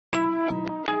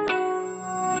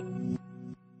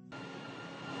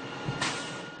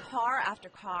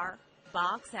car,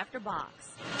 box after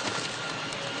box.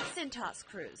 Cintas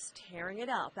crews tearing it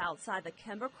up outside the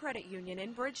Kemba Credit Union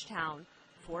in Bridgetown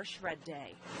for Shred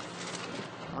Day.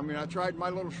 I mean, I tried my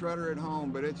little shredder at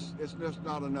home, but it's just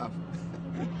not enough.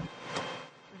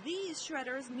 These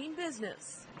shredders mean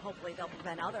business. Hopefully they'll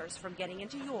prevent others from getting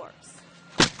into yours.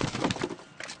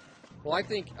 Well, I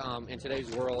think in today's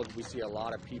world, we see a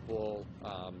lot of people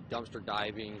dumpster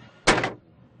diving,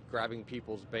 grabbing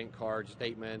people's bank card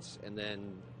statements, and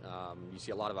then you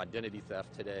see a lot of identity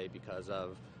theft today because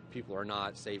of people are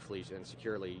not safely and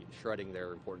securely shredding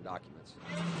their important documents.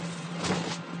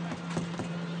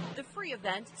 The free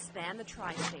event spanned the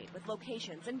tri-state with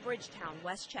locations in Bridgetown,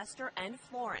 Westchester, and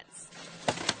Florence.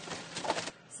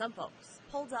 Some folks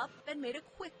pulled up and made a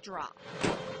quick drop.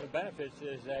 The benefits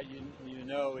is that you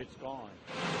know it's gone.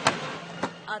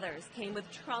 Others came with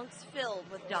trunks filled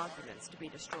with documents to be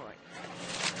destroyed.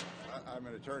 I'm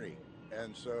an attorney,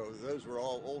 and so those were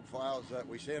all old files that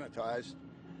we sanitized,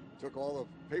 took all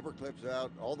the paper clips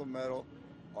out, all the metal,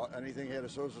 anything had a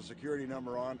social security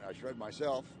number on, I shred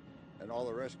myself, and all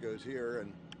the rest goes here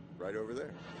and right over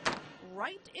there.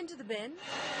 Right into the bin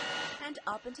and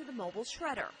up into the mobile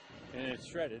shredder. And it's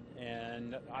shredded,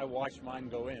 and I watched mine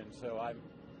go in, so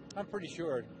I'm pretty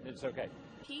sure it's okay.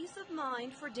 Peace of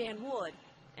mind for Dan Wood,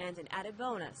 and an added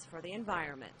bonus for the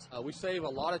environment. We save a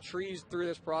lot of trees through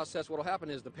this process. What will happen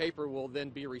is the paper will then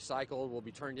be recycled, will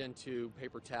be turned into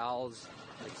paper towels,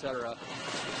 etc.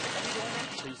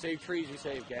 So you save trees, you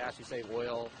save gas, you save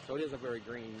oil. So it is a very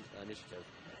green initiative.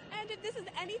 And if this is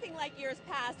anything like years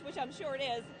past, which I'm sure it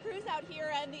is, crews out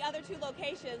here and the other two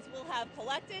locations will have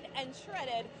collected and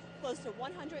shredded close to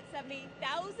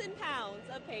 170,000 pounds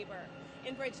of paper.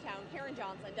 In Bridgetown, Karen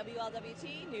Johnson,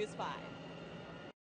 WLWT News 5.